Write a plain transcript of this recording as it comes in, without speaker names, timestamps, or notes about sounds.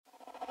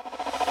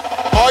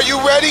Are you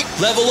ready?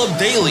 Level Up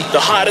Daily, the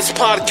hottest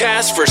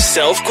podcast for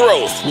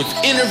self-growth with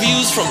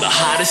interviews from the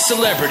hottest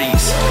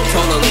celebrities.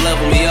 Told her to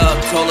level me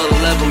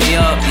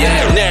up,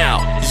 yeah. Now,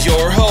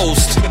 your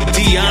host,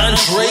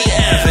 DeAndre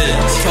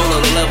Evans. Told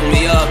her to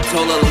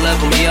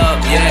level me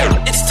up, yeah.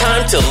 It's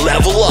time to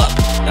level up.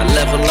 Now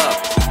level up.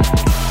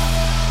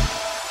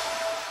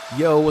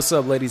 Yo, what's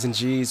up, ladies and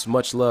G's?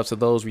 Much love to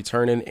those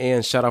returning,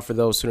 and shout out for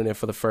those tuning in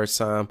for the first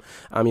time.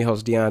 I'm your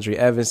host, DeAndre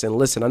Evans, and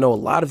listen, I know a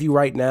lot of you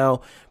right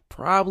now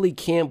probably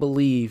can't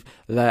believe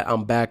that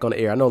I'm back on the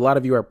air. I know a lot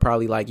of you are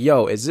probably like,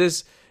 yo,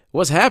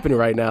 what's happening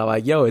right now?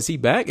 Like, yo, is he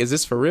back? Is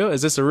this for real?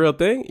 Is this a real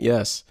thing?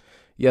 Yes,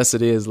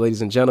 it is,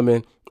 ladies and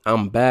gentlemen.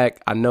 I'm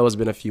back. I know it's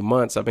been a few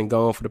months. I've been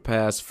gone for the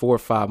past 4 or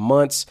 5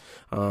 months.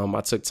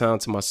 I took time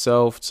to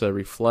myself to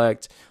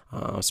reflect,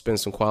 spend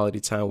some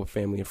quality time with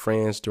family and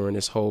friends during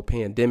this whole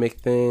pandemic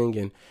thing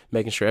and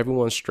making sure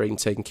everyone's straight and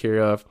taken care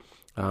of.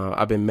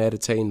 I've been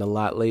meditating a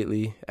lot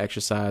lately,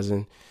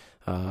 exercising.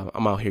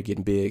 I'm out here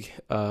getting big.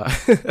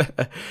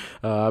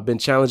 I've been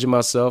challenging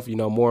myself,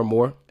 more and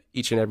more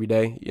each and every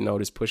day,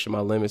 just pushing my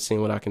limits,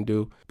 seeing what I can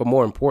do. But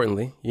more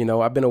importantly,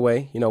 I've been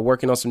away,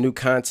 working on some new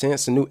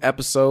content, some new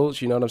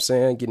episodes, you know what I'm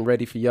saying? Getting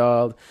ready for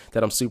y'all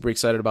that I'm super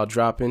excited about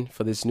dropping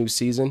for this new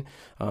season.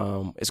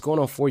 It's going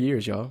on 4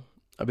 years, y'all.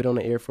 I've been on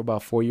the air for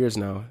about 4 years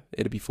now.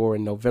 It'll be 4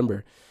 in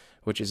November,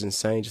 which is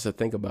insane just to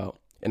think about.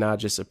 And I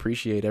just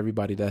appreciate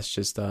everybody that's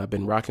just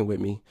been rocking with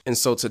me. And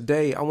so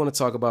today I want to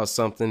talk about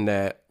something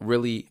that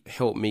really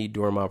helped me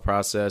during my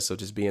process of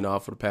just being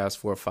off for the past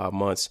 4 or 5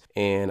 months.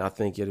 And I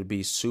think it'll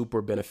be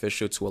super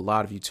beneficial to a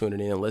lot of you tuning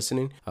in and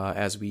listening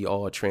as we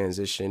all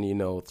transition,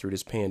 through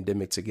this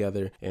pandemic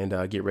together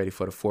and get ready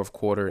for the fourth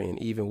quarter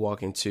and even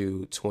walk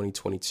into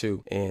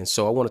 2022. And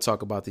so I want to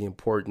talk about the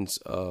importance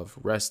of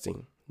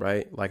resting.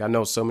 Right? Like I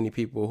know so many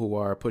people who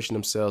are pushing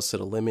themselves to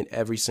the limit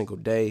every single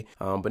day,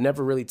 but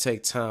never really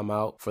take time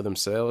out for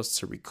themselves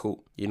to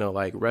recoup.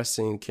 Like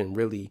resting can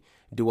really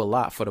do a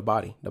lot for the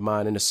body, the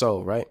mind, and the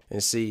soul, right?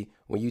 And see,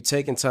 when you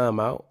taking time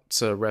out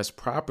to rest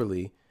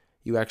properly,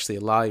 you actually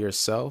allow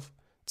yourself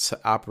to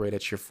operate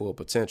at your full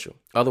potential.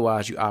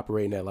 Otherwise, you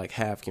operating at like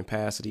half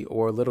capacity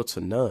or little to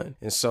none.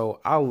 And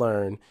so I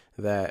learned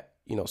that,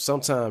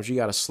 sometimes you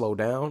got to slow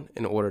down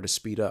in order to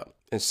speed up.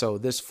 And so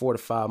this 4 to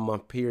 5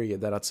 month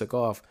period that I took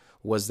off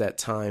was that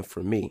time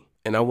for me.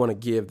 And I want to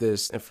give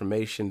this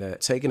information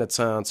that taking the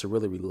time to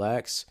really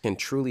relax can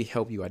truly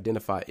help you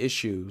identify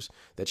issues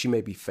that you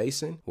may be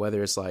facing,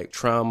 whether it's like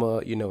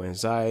trauma,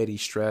 anxiety,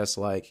 stress.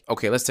 Like,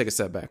 okay, let's take a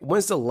step back.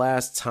 When's the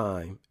last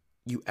time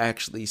you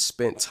actually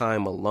spent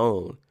time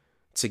alone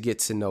to get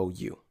to know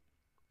you,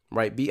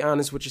 right? Be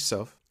honest with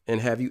yourself.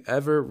 And have you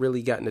ever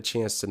really gotten a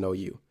chance to know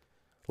you?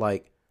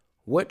 Like,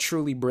 what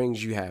truly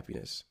brings you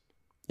happiness?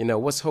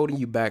 What's holding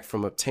you back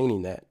from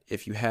obtaining that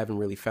if you haven't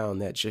really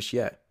found that just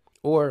yet?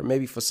 Or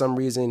maybe for some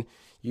reason,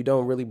 you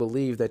don't really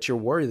believe that you're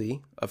worthy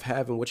of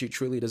having what you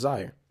truly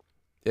desire.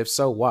 If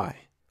so, why?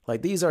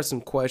 Like, these are some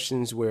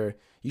questions where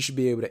you should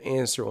be able to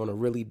answer on a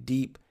really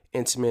deep,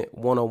 intimate,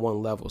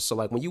 one-on-one level. So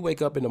like when you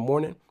wake up in the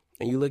morning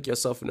and you look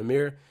yourself in the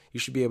mirror, you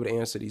should be able to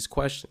answer these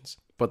questions.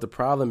 But the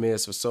problem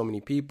is for so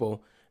many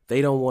people,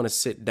 they don't want to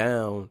sit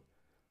down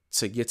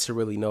to get to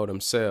really know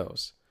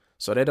themselves.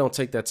 So they don't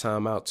take that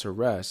time out to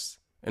rest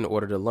in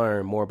order to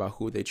learn more about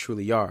who they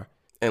truly are.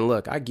 And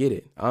look, I get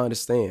it. I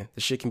understand.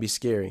 The shit can be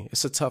scary.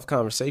 It's a tough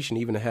conversation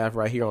even to have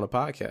right here on a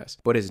podcast,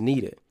 but it's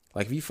needed.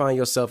 Like if you find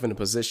yourself in a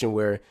position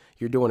where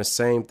you're doing the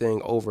same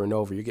thing over and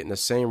over, you're getting the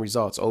same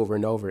results over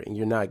and over, and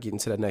you're not getting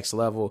to the next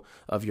level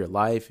of your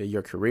life and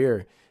your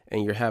career,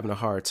 and you're having a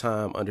hard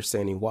time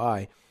understanding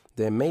why,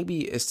 then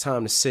maybe it's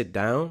time to sit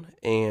down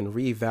and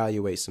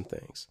reevaluate some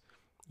things.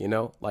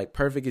 Like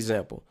perfect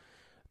example.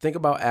 Think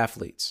about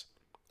athletes.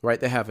 Right?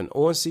 They have an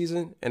on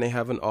season and they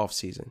have an off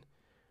season.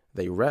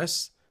 They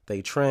rest,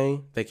 they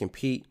train, they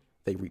compete,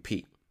 they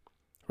repeat.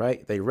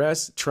 Right? They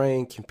rest,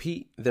 train,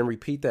 compete, then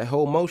repeat that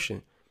whole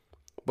motion.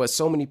 But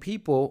so many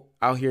people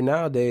out here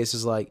nowadays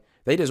is like,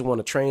 they just want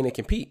to train and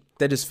compete.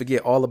 They just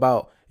forget all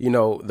about,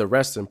 the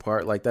resting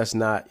part. Like that's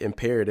not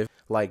imperative.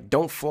 Like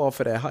don't fall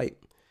for that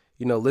hype.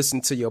 Listen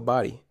to your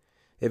body.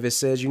 If it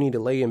says you need to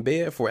lay in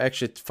bed for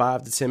extra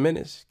 5 to 10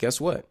 minutes, guess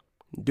what?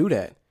 Do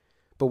that.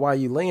 But while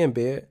you lay in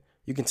bed,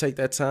 you can take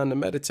that time to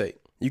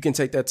meditate. You can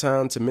take that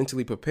time to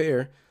mentally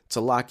prepare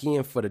to lock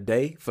in for the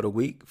day, for the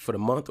week, for the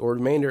month, or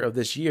remainder of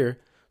this year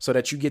so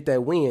that you get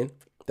that win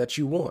that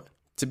you want.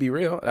 To be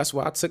real, that's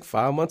why I took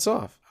 5 months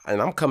off.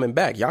 And I'm coming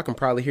back. Y'all can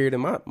probably hear it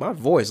in my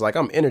voice. Like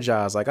I'm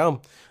energized. Like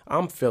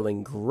I'm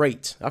feeling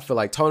great. I feel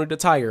like Tony the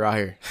Tiger out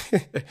here.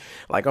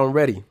 Like I'm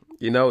ready,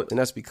 and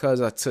that's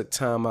because I took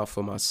time out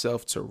for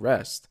myself to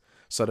rest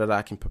so that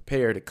I can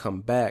prepare to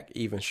come back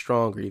even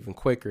stronger, even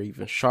quicker,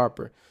 even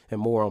sharper,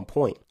 and more on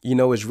point.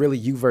 It's really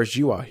you versus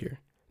you out here,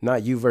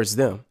 not you versus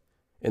them.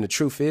 And the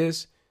truth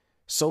is,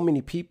 so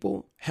many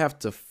people have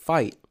to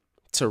fight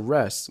to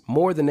rest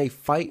more than they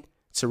fight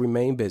to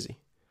remain busy.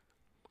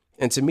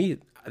 And to me,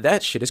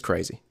 that shit is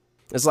crazy.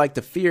 It's like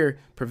the fear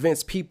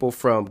prevents people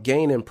from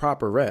gaining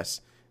proper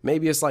rest.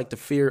 Maybe it's like the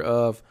fear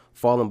of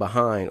falling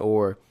behind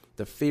or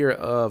the fear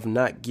of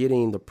not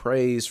getting the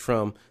praise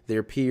from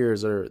their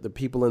peers or the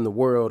people in the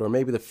world, or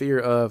maybe the fear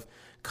of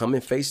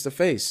coming face to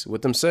face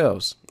with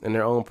themselves and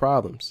their own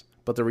problems.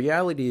 But the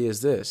reality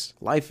is this: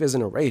 life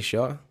isn't a race,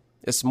 y'all.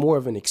 It's more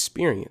of an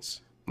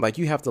experience. Like,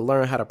 you have to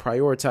learn how to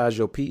prioritize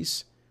your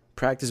peace,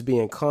 practice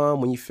being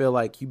calm when you feel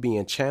like you're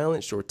being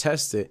challenged or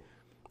tested,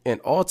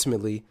 and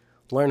ultimately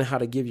learning how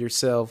to give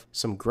yourself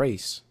some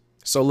grace.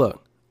 So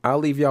look, I'll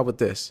leave y'all with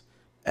this.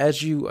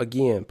 As you,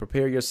 again,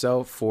 prepare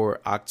yourself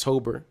for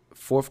October,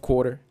 fourth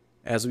quarter,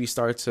 as we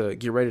start to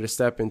get ready to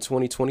step in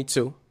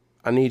 2022,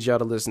 I need y'all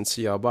to listen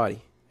to your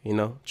body.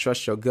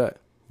 Trust your gut.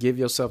 Give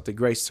yourself the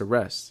grace to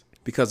rest.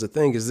 Because the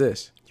thing is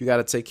this: you got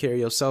to take care of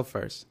yourself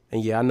first.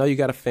 And yeah, I know you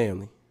got a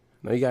family.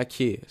 I know you got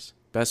kids,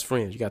 best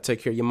friends. You got to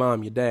take care of your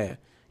mom, your dad.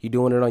 You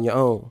doing it on your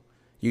own.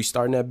 You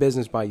starting that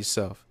business by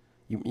yourself.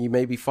 You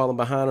may be falling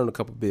behind on a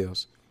couple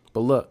bills.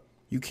 But look,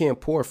 you can't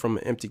pour from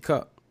an empty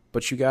cup.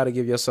 But you got to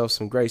give yourself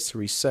some grace to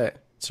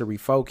reset, to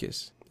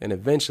refocus. And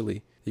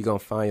eventually, you're going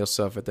to find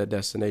yourself at that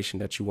destination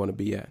that you want to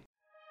be at.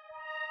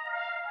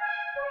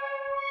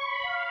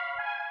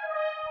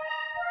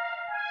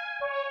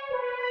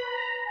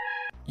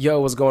 Yo,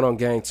 what's going on,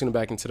 gang? Tuning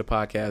back into the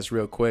podcast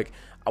real quick.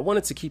 I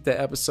wanted to keep that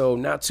episode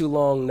not too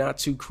long, not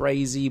too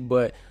crazy,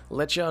 but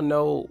let y'all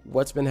know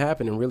what's been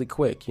happening really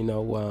quick.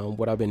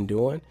 What I've been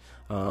doing,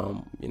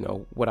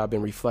 what I've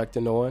been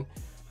reflecting on,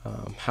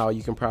 how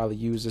you can probably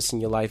use this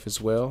in your life as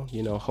well.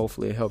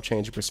 Hopefully it helped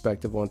change your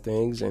perspective on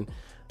things and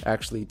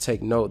actually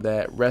take note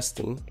that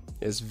resting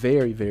is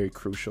very, very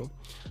crucial.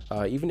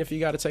 Even if you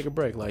got to take a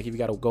break, like if you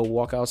got to go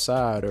walk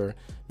outside, or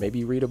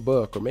maybe read a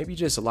book, or maybe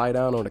just lie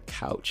down on the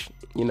couch,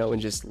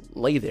 and just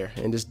lay there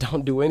and just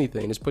don't do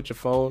anything. Just put your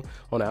phone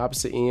on the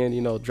opposite end,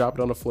 drop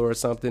it on the floor or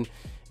something,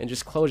 and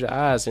just close your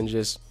eyes and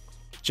just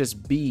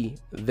be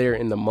there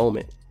in the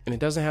moment. And it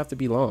doesn't have to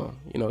be long.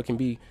 It can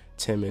be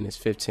 10 minutes,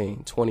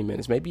 15, 20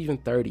 minutes, maybe even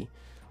 30,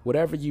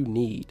 whatever you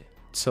need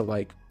to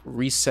like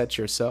reset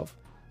yourself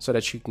so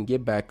that you can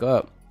get back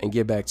up and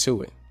get back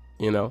to it,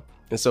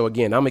 And so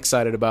again, I'm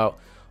excited about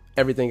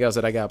everything else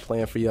that I got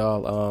planned for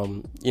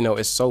y'all.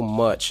 It's so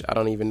much. I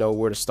don't even know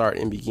where to start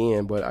and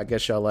begin, but I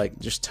guess y'all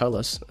just tell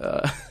us.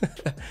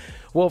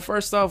 Well,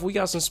 first off, we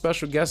got some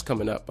special guests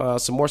coming up,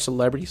 some more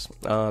celebrities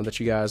that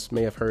you guys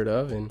may have heard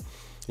of and,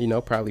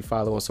 probably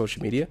follow on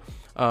social media.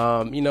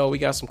 We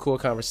got some cool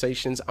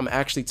conversations. I'm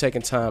actually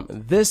taking time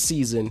this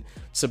season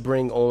to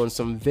bring on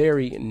some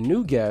very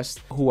new guests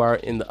who are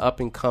in the up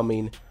and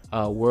coming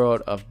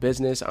world of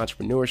business,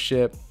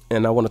 entrepreneurship,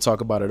 and I want to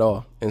talk about it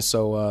all. And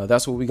so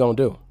that's what we're going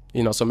to do.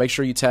 So make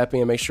sure you tap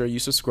in, make sure you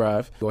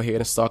subscribe. Go ahead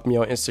and stalk me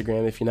on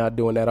Instagram if you're not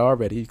doing that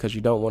already, because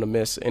you don't want to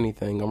miss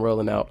anything. I'm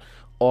rolling out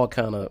all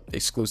kind of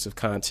exclusive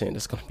content.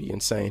 It's going to be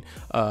insane.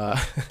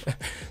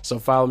 So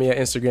follow me on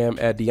Instagram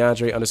at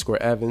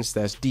DeAndre_Evans.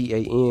 That's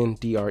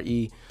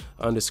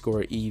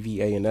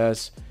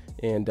DANDRE_EVANS.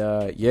 And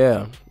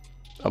yeah,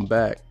 I'm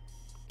back.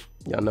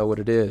 Y'all know what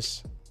it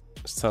is.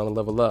 It's time to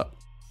level up.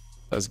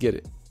 Let's get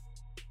it.